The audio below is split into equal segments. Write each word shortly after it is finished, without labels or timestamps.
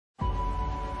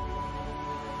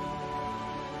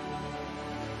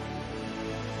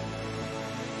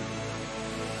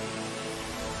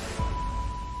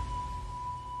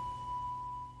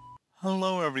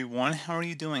Hello everyone, how are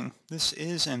you doing? This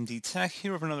is MD Tech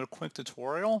here with another quick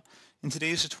tutorial. In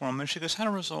today's tutorial, I'm going to show you guys how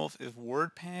to resolve if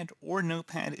WordPad or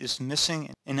Notepad is missing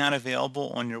and not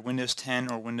available on your Windows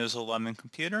 10 or Windows 11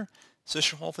 computer. So this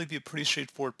should hopefully be a pretty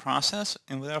straightforward process,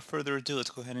 and without further ado,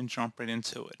 let's go ahead and jump right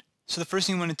into it. So the first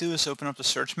thing you want to do is open up the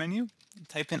search menu,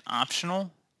 type in optional.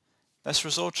 Best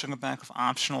result should come back with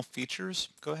optional features.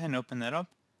 Go ahead and open that up.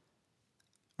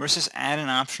 Where it says add an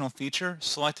optional feature,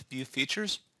 select view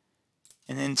features,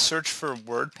 and then search for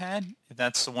WordPad if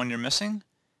that's the one you're missing,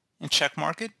 and check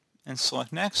mark it, and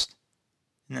select next,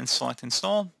 and then select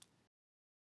install.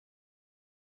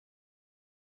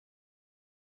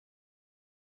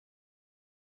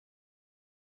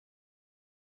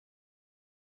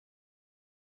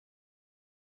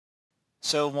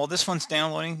 So while this one's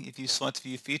downloading, if you select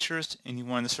view features and you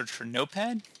want to search for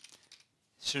Notepad, it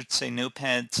should say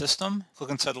Notepad system. Click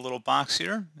inside the little box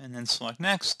here, and then select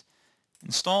next,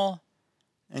 install,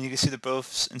 and you can see they're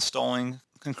both installing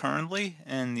concurrently,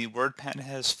 and the WordPad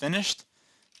has finished.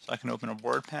 So I can open a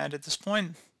WordPad at this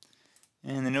point,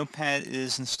 and the Notepad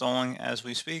is installing as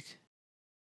we speak.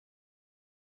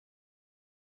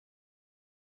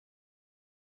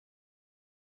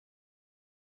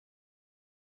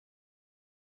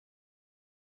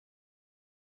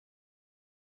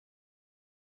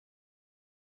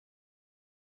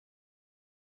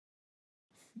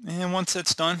 And once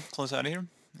that's done, close out of here.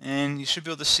 And you should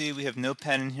be able to see we have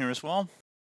Notepad in here as well.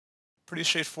 Pretty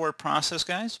straightforward process,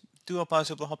 guys. Do hope I was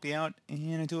able to help you out,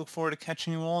 and I do look forward to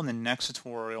catching you all in the next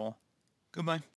tutorial. Goodbye.